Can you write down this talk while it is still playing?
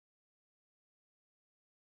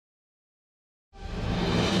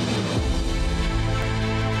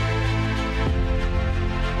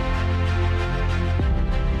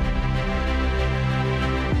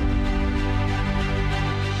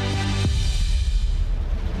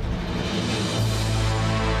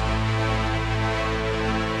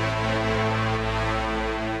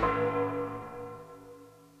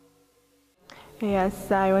Yes,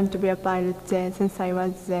 I want to be a pilot since I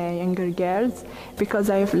was younger girls because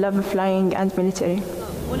I love flying and military.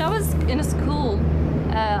 When I was in school,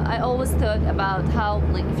 I always thought about how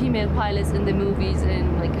female pilots in the movies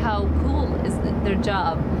and how cool is their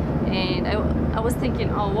job, and I was thinking,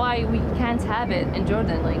 oh, why we can't have it in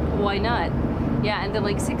Jordan? Why not? Yeah, and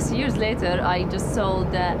then 6 years later, I just saw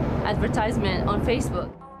the advertisement on Facebook.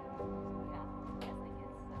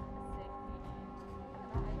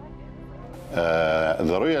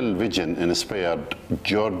 The Royal Vision inspired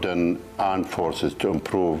Jordan Armed Forces to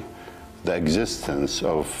improve the existence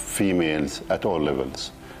of females at all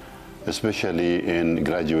levels, especially in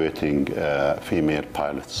graduating female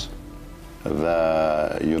pilots.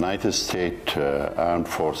 The United States Armed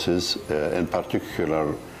Forces, in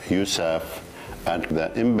particular USAF, and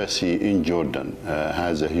the embassy in Jordan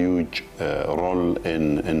has a huge role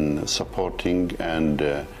in supporting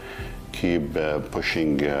and keep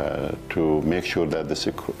pushing to make sure that this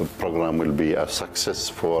program will be a success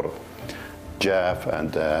for JAF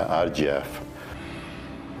and RJAF.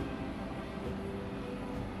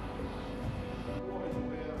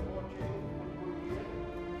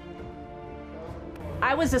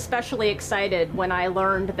 I was especially excited when I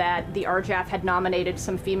learned that the RJAF had nominated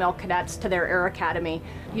some female cadets to their Air Academy.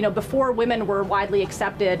 You know, before women were widely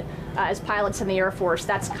accepted as pilots in the Air Force,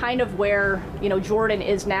 that's kind of where, Jordan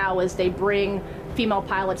is now as they bring female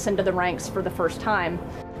pilots into the ranks for the first time.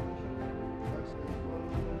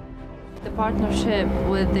 The partnership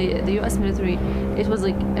with the U.S. military, it was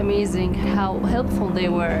amazing how helpful they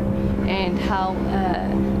were and how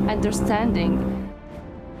understanding.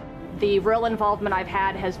 The real involvement I've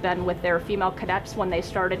had has been with their female cadets when they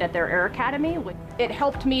started at their Air Academy. It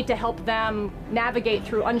helped me to help them navigate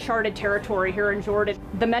through uncharted territory here in Jordan.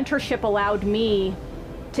 The mentorship allowed me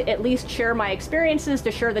to at least share my experiences, to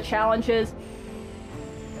share the challenges.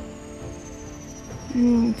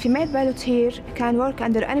 Female pilots here can work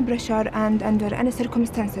under any pressure and under any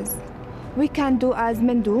circumstances. We can do as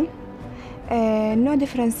men do. No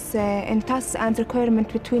difference in tasks and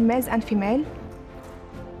requirements between males and female.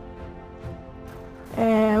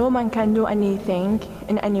 A woman can do anything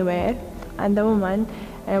in anywhere, and the woman,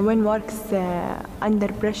 when works under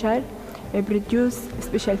pressure, produce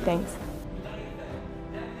special things.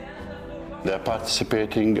 The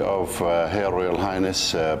participating of Her Royal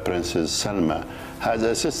Highness Princess Salma has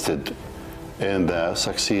assisted in the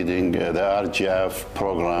succeeding the RJAF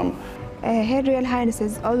program. Her Royal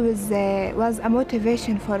Highness always was a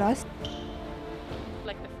motivation for us.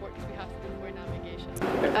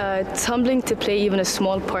 It's humbling to play even a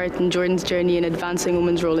small part in Jordan's journey in advancing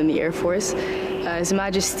women's role in the Air Force. His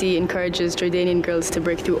Majesty encourages Jordanian girls to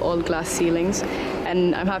break through all glass ceilings,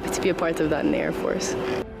 and I'm happy to be a part of that in the Air Force.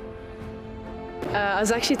 I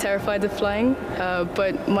was actually terrified of flying,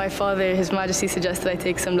 but my father, His Majesty, suggested I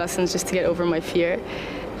take some lessons just to get over my fear.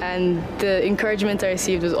 And the encouragement I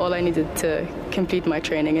received was all I needed to complete my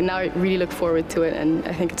training, and now I really look forward to it, and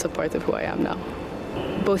I think it's a part of who I am now.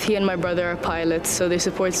 Both he and my brother are pilots, so their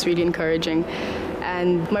support's really encouraging.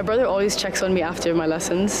 And my brother always checks on me after my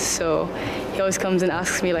lessons, so he always comes and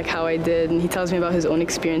asks me how I did, and he tells me about his own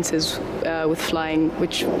experiences with flying,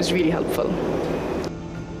 which was really helpful.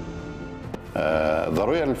 The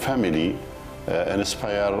royal family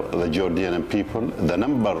inspire the Jordanian people. The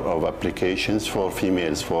number of applications for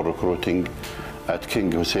females for recruiting at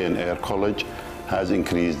King Hussein Air College has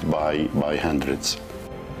increased by hundreds.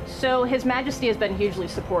 So His Majesty has been hugely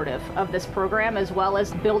supportive of this program, as well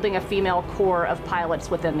as building a female corps of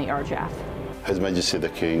pilots within the RJAF. His Majesty the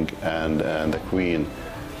King and the Queen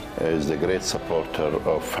is the great supporter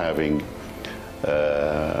of having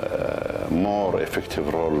a more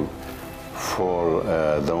effective role for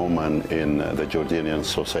the woman in the Jordanian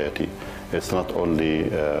society. It's not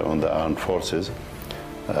only on the armed forces.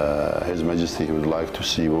 His Majesty would like to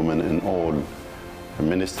see women in all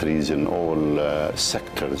ministries, in all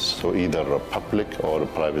sectors, so either a public or a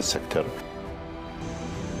private sector.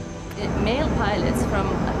 Male pilots from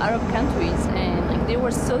Arab countries, and they were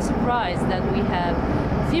so surprised that we have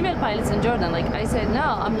female pilots in Jordan. I said, no,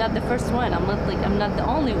 I'm not the first one. I'm not the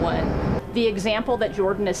only one. The example that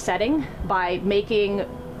Jordan is setting by making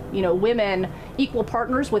women equal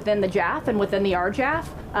partners within the JAF and within the RJAF,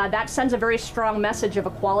 that sends a very strong message of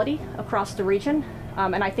equality across the region.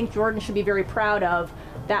 And I think Jordan should be very proud of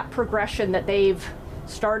that progression that they've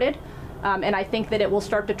started. And I think that it will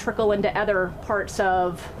start to trickle into other parts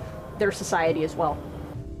of their society as well.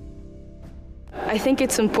 I think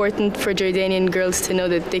it's important for Jordanian girls to know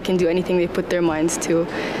that they can do anything they put their minds to.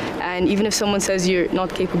 And even if someone says you're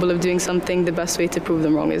not capable of doing something, the best way to prove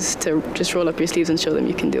them wrong is to just roll up your sleeves and show them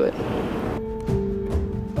you can do it.